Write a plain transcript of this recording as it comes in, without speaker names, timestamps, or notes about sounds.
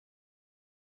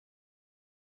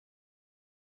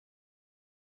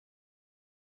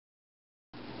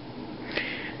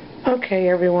Okay,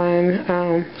 everyone.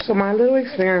 So my little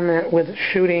experiment with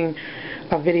shooting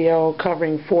a video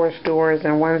covering 4 stores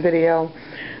in one video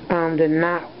did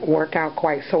not work out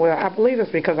quite so well. I believe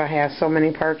it's because I had so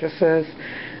many purchases.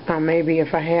 Maybe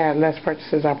if I had less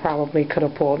purchases, I probably could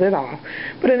have pulled it off.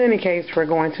 But in any case, we're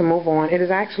going to move on. It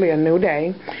is actually a new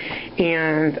day,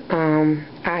 and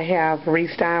I have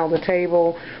restyled the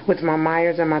table with my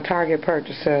Meijer and my Target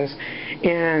purchases,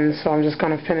 and so I'm just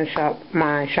going to finish up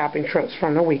my shopping trips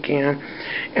from the weekend.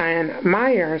 And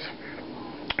Meijer's,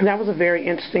 that was a very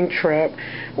interesting trip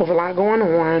with a lot going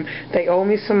on. They owed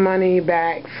me some money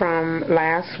back from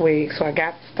last week, so I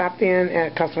stopped in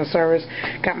at customer service,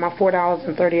 got my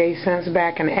 $4.38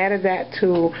 back, and added that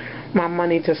to my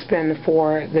money to spend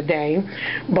for the day.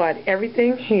 But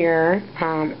everything here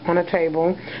on the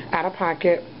table, out of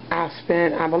pocket, I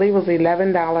spent, I believe it was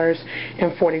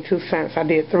 $11.42. I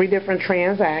did 3 different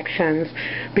transactions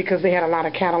because they had a lot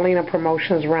of Catalina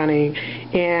promotions running,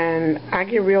 and I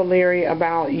get real leery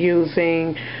about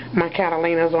using my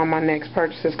Catalinas on my next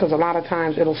purchases because a lot of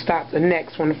times it'll stop the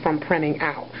next one from printing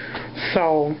out.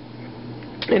 So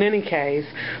in any case,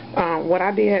 what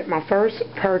I did, my first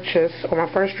purchase, or my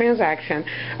first transaction,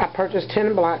 I purchased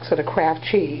 10 blocks of the Kraft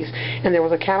cheese, and there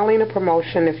was a Catalina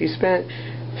promotion. If you spent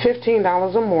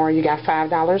 $15 or more, you got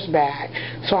 $5 back.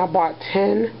 So I bought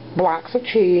 10 blocks of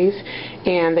cheese,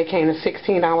 and they came to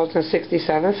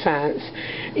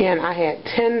 $16.67, and I had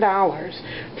 $10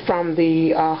 from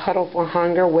the Huddle for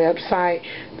Hunger website.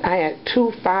 I had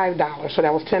 2 $5, so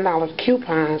that was $10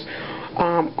 coupons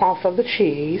off of the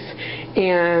cheese,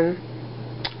 and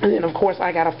then, of course,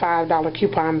 I got a $5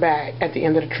 coupon back at the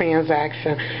end of the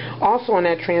transaction. Also, in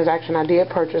that transaction, I did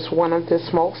purchase one of the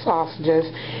smoked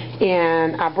sausages,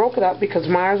 and I broke it up because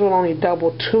Meijer's will only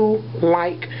double 2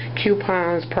 like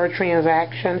coupons per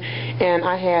transaction, and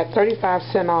I had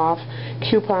 35% off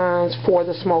coupons for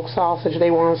the smoked sausage.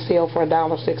 They were on sale for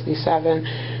 $1.67,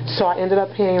 so I ended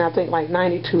up paying, I think, like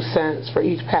 92 cents for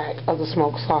each pack of the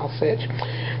smoked sausage.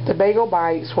 The bagel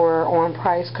bites were on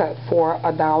price cut for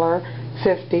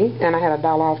 $1.50, and I had a $1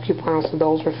 off coupons, so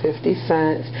those were 50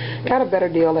 cents. Got a better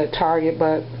deal at Target,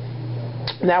 but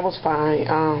that was fine.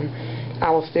 I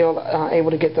was still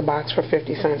able to get the box for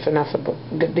 50 cents, and that's a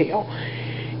good deal.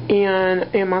 And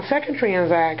in my second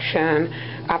transaction,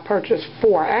 I purchased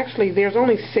 4. Actually, there's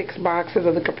only 6 boxes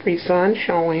of the Capri Sun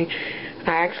showing.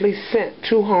 I actually sent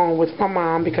 2 home with my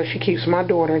mom because she keeps my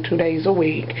daughter 2 days a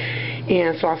week.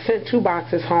 And so I sent 2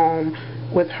 boxes home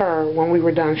with her when we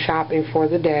were done shopping for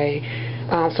the day.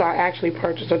 So I actually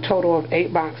purchased a total of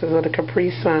 8 boxes of the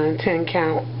Capri Sun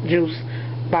 10-count juice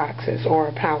boxes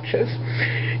or pouches.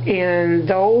 And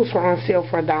those were on sale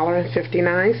for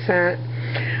 $1.59.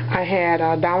 I had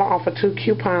 $1 off of 2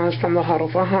 coupons from the Huddle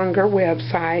for Hunger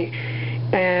website,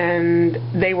 and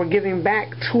they were giving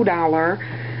back $2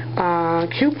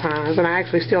 coupons, and I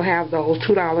actually still have those,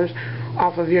 $2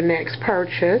 off of your next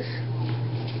purchase.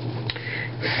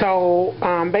 So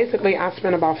basically I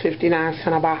spent about 59 cents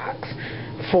a box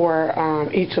for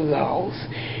each of those.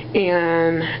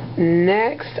 And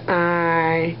next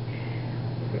I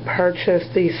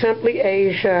purchased the Simply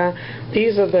Asia.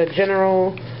 These are the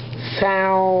General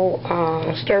Tso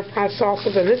stir-fry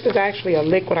sauces, and this is actually a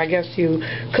liquid. I guess you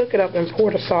cook it up and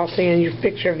pour the sauce in. You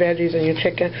fix your veggies and your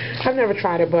chicken. I've never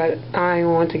tried it, but I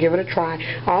want to give it a try.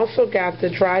 I also got the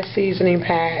dry seasoning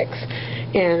packs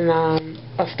and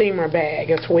a steamer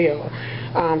bag as well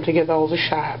to give those a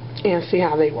shot and see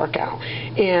how they work out.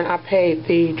 And I paid,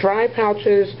 the dry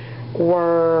pouches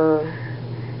were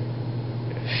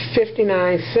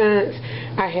 59 cents.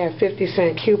 I had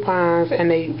 50-cent coupons, and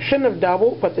they shouldn't have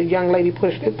doubled, but the young lady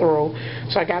pushed it through,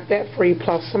 so I got that free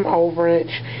plus some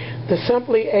overage. The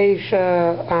Simply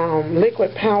Asia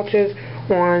liquid pouches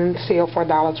were on sale for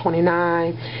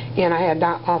 $1.29, and I had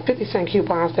 50-cent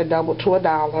coupons that doubled to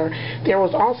 $1. There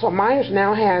was also, Meijer's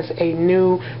now has a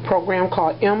new program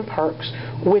called M-Perks,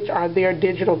 which are their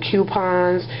digital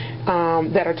coupons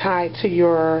that are tied to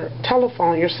your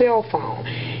telephone, your cell phone.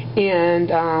 And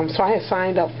so I had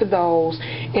signed up for those,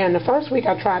 and the first week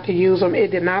I tried to use them, it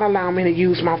did not allow me to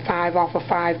use my 5 off of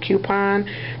 5 coupon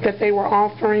that they were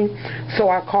offering. So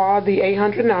I called the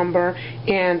 800 number,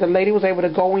 and the lady was able to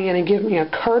go in and give me a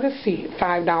courtesy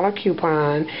 $5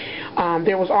 coupon.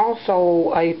 There was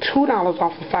also a $2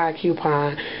 off of 5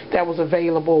 coupon that was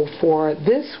available for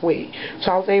this week,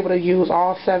 so I was able to use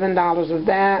all $7 of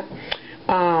that.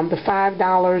 The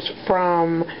 $5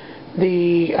 from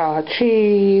the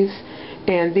cheese,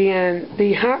 and then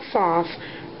the hot sauce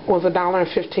was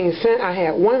 $1.15. I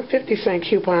had one 50-cent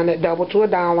coupon that doubled to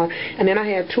 $1, and then I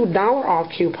had $2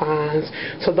 off coupons,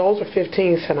 so those are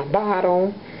 15 cents a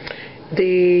bottle.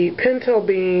 The pinto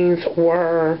beans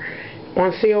were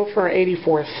on sale for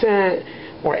 84 cents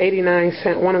or 89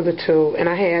 cents, one of the two, and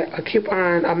I had a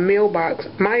coupon, a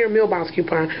Meijer mailbox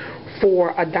coupon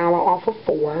for $1 off of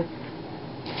 4.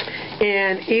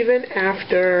 And even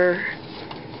after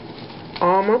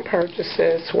all my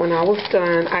purchases, when I was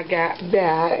done, I got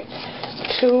back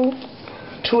two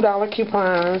 $2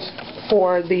 coupons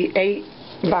for the 8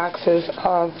 boxes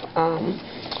of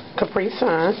Capri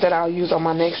Suns that I'll use on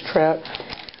my next trip.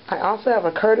 I also have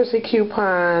a courtesy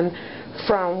coupon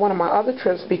from one of my other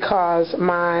trips because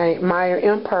my Meijer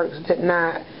M-Perks did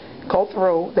not go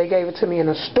through. They gave it to me in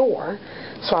a store,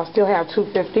 so I still have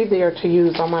 $2.50 there to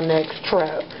use on my next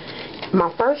trip. My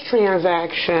first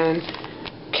transaction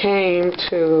came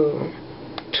to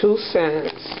 2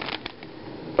 cents.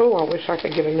 Oh, I wish I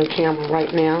could get a new camera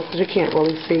right now because you can't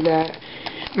really see that.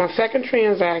 My second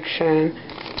transaction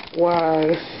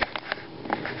was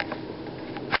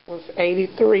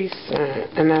 83 cents,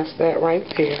 and that's that right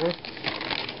there.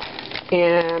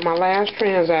 And my last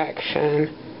transaction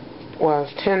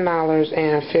was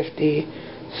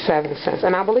 $10.57,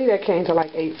 and I believe that came to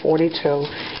like $8.42.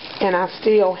 And I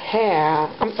still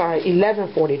have,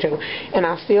 $11.42, and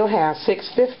I still have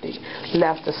 $6.50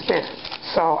 left to spend.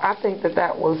 So I think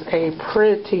that was a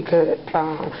pretty good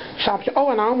shop. Oh,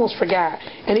 and I almost forgot.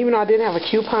 And even though I didn't have a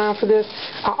coupon for this,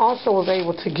 I also was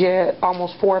able to get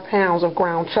almost 4 pounds of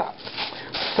ground chuck.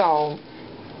 So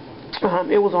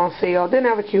it was on sale. Didn't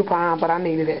have a coupon, but I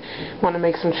needed it. Want to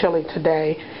make some chili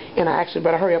today, and I actually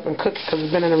better hurry up and cook it because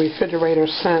it's been in the refrigerator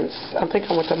since I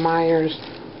think I went to Meijer's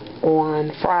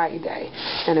on Friday,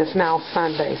 and it's now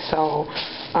Sunday, so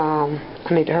I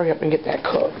need to hurry up and get that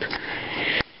cooked.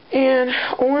 And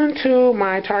on to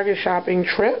my Target shopping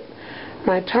trip.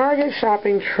 My Target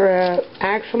shopping trip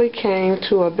actually came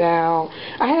to about,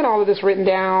 I had all of this written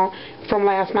down from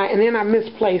last night, and then I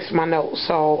misplaced my notes,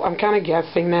 so I'm kind of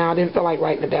guessing now. I didn't feel like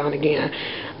writing it down again.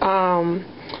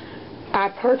 I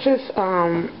purchased,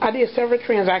 I did several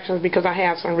transactions because I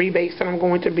have some rebates that I'm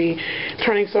going to be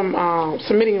turning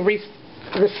submitting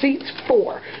receipts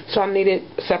for. So I needed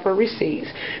separate receipts.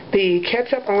 The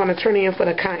ketchup I'm going to turn in for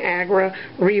the Conagra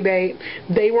rebate.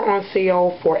 They were on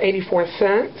sale for 84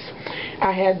 cents.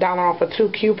 I had $1 off of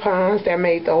 2 coupons that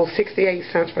made those 68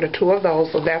 cents for the 2 of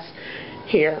those. So that's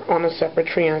here on a separate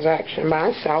transaction by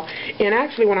itself. And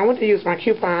actually, when I went to use my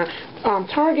coupon,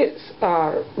 Target's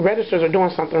registers are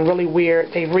doing something really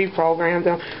weird. They've reprogrammed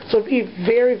them. So be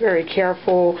very, very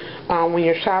careful when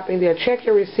you're shopping there. Check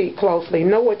your receipt closely.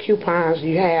 Know what coupons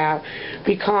you have,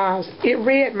 because it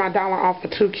read my $1 off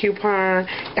of 2 coupon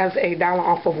as a $1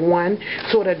 off of 1.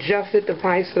 So it adjusted the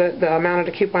price, the amount of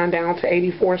the coupon down to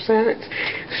 84 cents.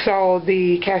 So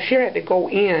the cashier had to go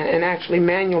in and actually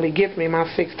manually give me my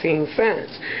 16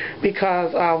 cents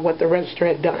because of what the register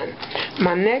had done.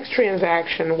 My next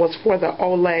transaction was for the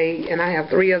Olay, and I have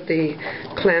 3 of the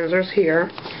cleansers here.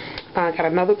 I got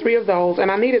another 3 of those, and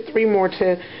I needed 3 more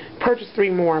to purchase 3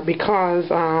 more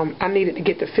because I needed to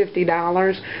get to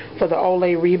 $50 for the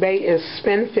Olay rebate. Is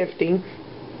spend $50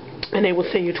 and they will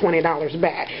send you $20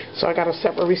 back. So I got a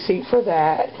separate receipt for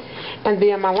that. And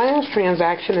then my last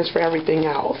transaction is for everything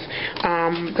else.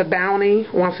 The Bounty,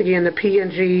 once again, the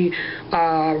P&G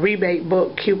rebate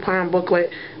book, coupon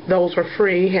booklet, those were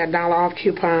free, had $1 off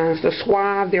coupons. The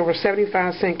Suave, there were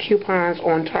 75-cent coupons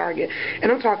on Target.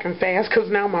 And I'm talking fast because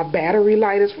now my battery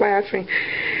light is flashing.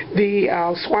 The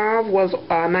Suave was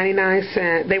 99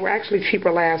 cents. They were actually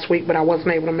cheaper last week, but I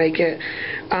wasn't able to make it.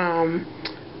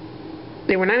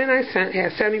 They were 99 cents,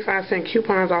 had 75-cent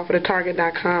coupons off of the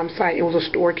Target.com site. It was a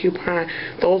store coupon.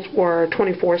 Those were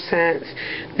 24 cents.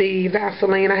 The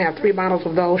Vaseline, I have 3 bottles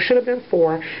of those. Should have been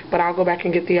 4, but I'll go back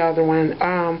and get the other one.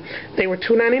 They were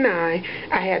 $2.99.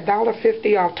 I had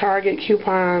 $1.50 off Target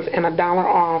coupons and $1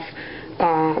 off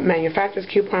manufacturer's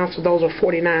coupons, so those are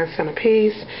 49 cents a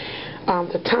piece.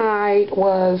 The Tide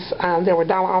was, there were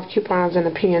 $1 off coupons in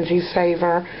the P&G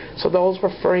Saver, so those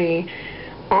were free.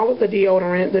 All of the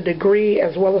deodorant, the Degree,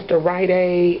 as well as the Rite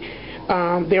Aid,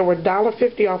 there were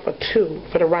 $1.50 off of 2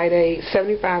 for the Rite Aid,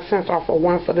 75 cents off of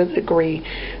 1 for the Degree.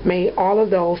 Made all of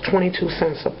those 22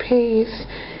 cents a piece.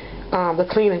 The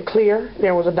Clean and Clear,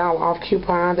 there was a $1 off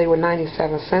coupon. They were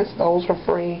 97 cents. Those were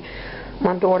free.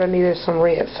 My daughter needed some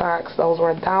red socks. Those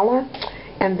were $1.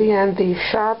 And then the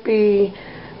Sharpie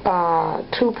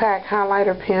 2-pack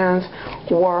highlighter pens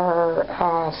were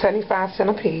 75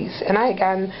 cents a piece, and I had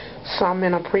gotten some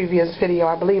in a previous video,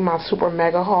 I believe my Super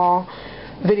Mega Haul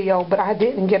video, but I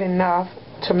didn't get enough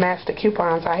to match the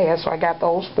coupons I had, so I got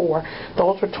those 4.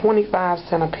 Those were 25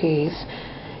 cents a piece,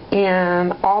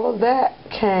 and all of that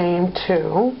came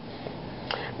to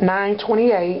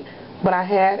 $9.28 but I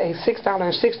had a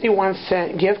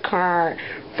 $6.61 gift card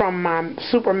from my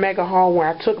Super Mega Haul where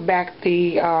I took back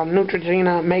the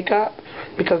Neutrogena makeup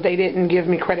because they didn't give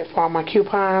me credit for all my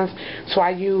coupons, so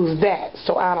I used that.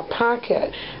 So out of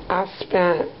pocket, I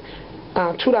spent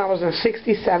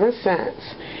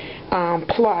 $2.67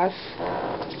 plus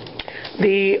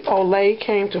the Olay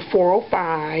came to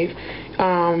 $4.05.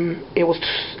 It was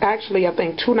actually, I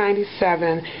think,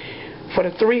 $2.97 for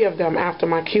the three of them after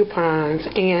my coupons,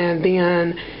 and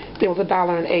then there was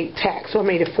 $1.08 tax, so it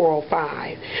made it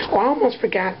 $4.05. Oh, I almost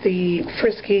forgot the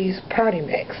Friskies Party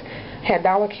Mix. Had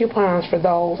dollar coupons for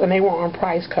those, and they were on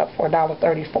price cut for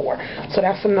 $1.34. So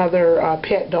that's another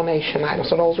pet donation item.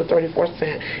 So those were 34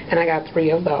 cents, and I got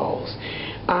three of those.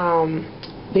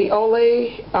 The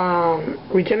Olay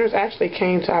Regenerers actually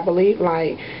came to, I believe,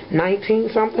 like 19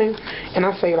 something, and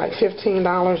I say like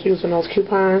 $15 using those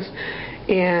coupons.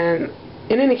 And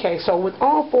in any case, so with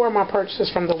all four of my purchases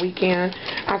from the weekend,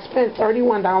 I spent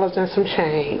 $31 and some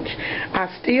change. I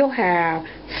still have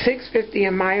 $6.50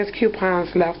 in Meijer's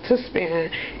coupons left to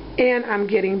spend, and I'm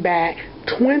getting back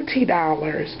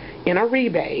 $20 in a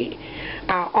rebate.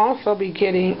 I'll also be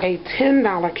getting a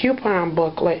 $10 coupon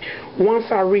booklet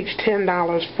once I reach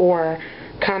 $10 for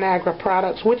ConAgra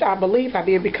products, which I believe I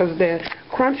did because the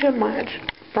Crunch and Munch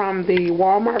from the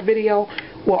Walmart video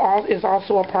is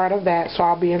also a part of that, so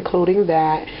I'll be including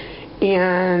that.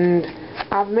 And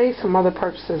I've made some other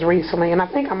purchases recently, and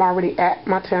I think I'm already at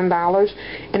my $10,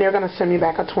 and they're going to send me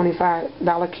back a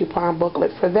 $25 coupon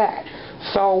booklet for that.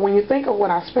 So when you think of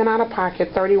what I spent out of pocket,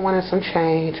 $31 and some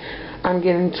change, I'm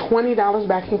getting $20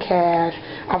 back in cash.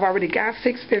 I've already got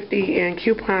 $6.50 in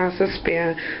coupons to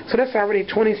spend, so that's already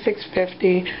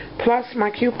 $26.50 plus my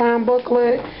coupon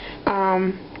booklet.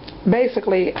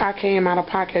 Basically, I came out of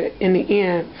pocket in the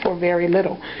end for very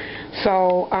little.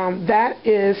 So that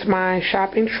is my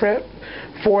shopping trip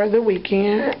for the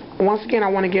weekend. Once again, I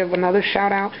want to give another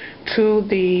shout out to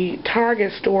the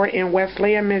Target store in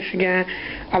Wesleyan, Michigan.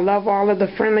 I love all of the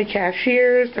friendly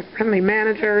cashiers, the friendly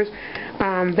managers.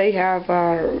 They have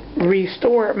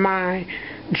restored my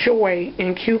joy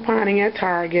in couponing at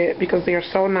Target because they are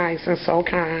so nice and so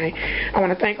kind. I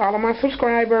want to thank all of my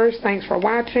subscribers. Thanks for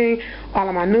watching, all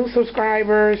of my new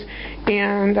subscribers,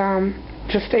 and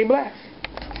just stay blessed.